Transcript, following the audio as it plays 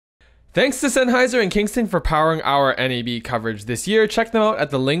Thanks to Sennheiser and Kingston for powering our NAB coverage this year. Check them out at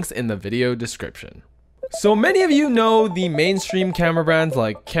the links in the video description. So many of you know the mainstream camera brands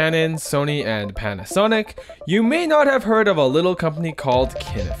like Canon, Sony, and Panasonic. You may not have heard of a little company called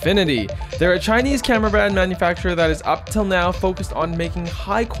Kinefinity. They're a Chinese camera brand manufacturer that is up till now focused on making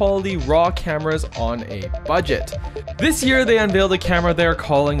high quality raw cameras on a budget. This year they unveiled a camera they're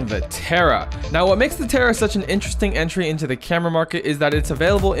calling the Terra. Now what makes the Terra such an interesting entry into the camera market is that it's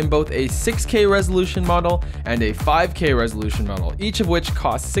available in both a 6K resolution model and a 5K resolution model, each of which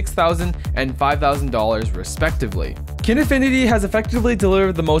costs $6,000 and $5,000 respectively. Kinefinity has effectively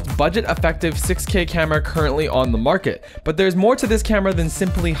delivered the most budget-effective 6K camera currently on the market, but there's more to this camera than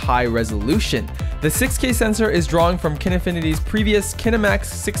simply high resolution. The 6K sensor is drawing from Kinefinity's previous Kinemax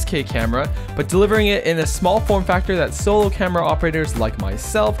 6K camera, but delivering it in a small form factor that solo camera operators like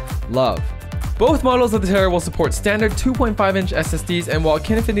myself love. Both models of the Terra will support standard 2.5-inch SSDs, and while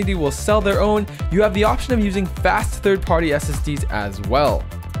Kinefinity will sell their own, you have the option of using fast third-party SSDs as well.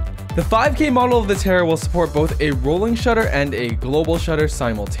 The 5K model of the Terra will support both a rolling shutter and a global shutter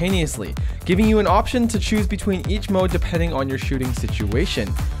simultaneously, giving you an option to choose between each mode depending on your shooting situation.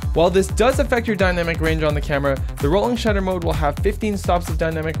 While this does affect your dynamic range on the camera, the rolling shutter mode will have 15 stops of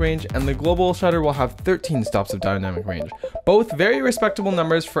dynamic range and the global shutter will have 13 stops of dynamic range, both very respectable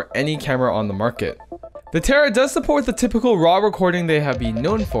numbers for any camera on the market. The Terra does support the typical raw recording they have been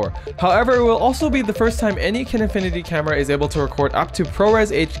known for. However, it will also be the first time any Kinefinity camera is able to record up to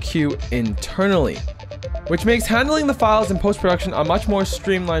ProRes HQ internally, which makes handling the files in post-production a much more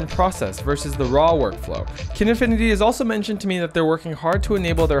streamlined process versus the raw workflow. Kinefinity has also mentioned to me that they're working hard to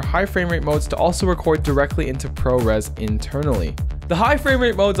enable their high frame rate modes to also record directly into ProRes internally. The high frame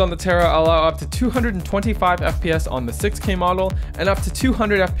rate modes on the Terra allow up to 225 FPS on the 6K model and up to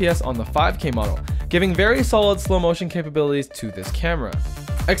 200 FPS on the 5K model, giving very solid slow motion capabilities to this camera.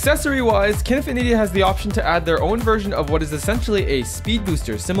 Accessory wise, Kinefinity has the option to add their own version of what is essentially a speed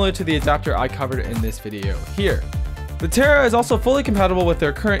booster similar to the adapter I covered in this video here. The Terra is also fully compatible with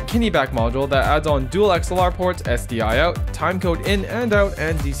their current Kineback module that adds on dual XLR ports, SDI out, timecode in and out,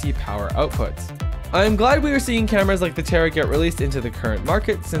 and DC power outputs. I am glad we are seeing cameras like the Terra get released into the current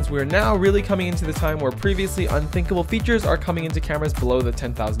market, since we are now really coming into the time where previously unthinkable features are coming into cameras below the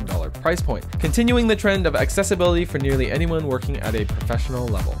 $10,000 price point, continuing the trend of accessibility for nearly anyone working at a professional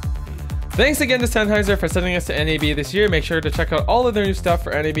level. Thanks again to Sennheiser for sending us to NAB this year. Make sure to check out all of their new stuff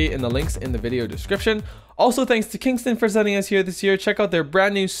for NAB in the links in the video description. Also thanks to Kingston for sending us here this year. Check out their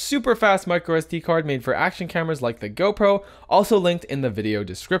brand new super fast microSD card made for action cameras like the GoPro, also linked in the video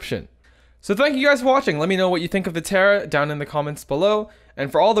description. So thank you guys for watching. Let me know what you think of the Terra down in the comments below.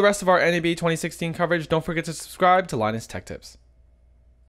 And for all the rest of our NAB 2016 coverage, don't forget to subscribe to Linus Tech Tips.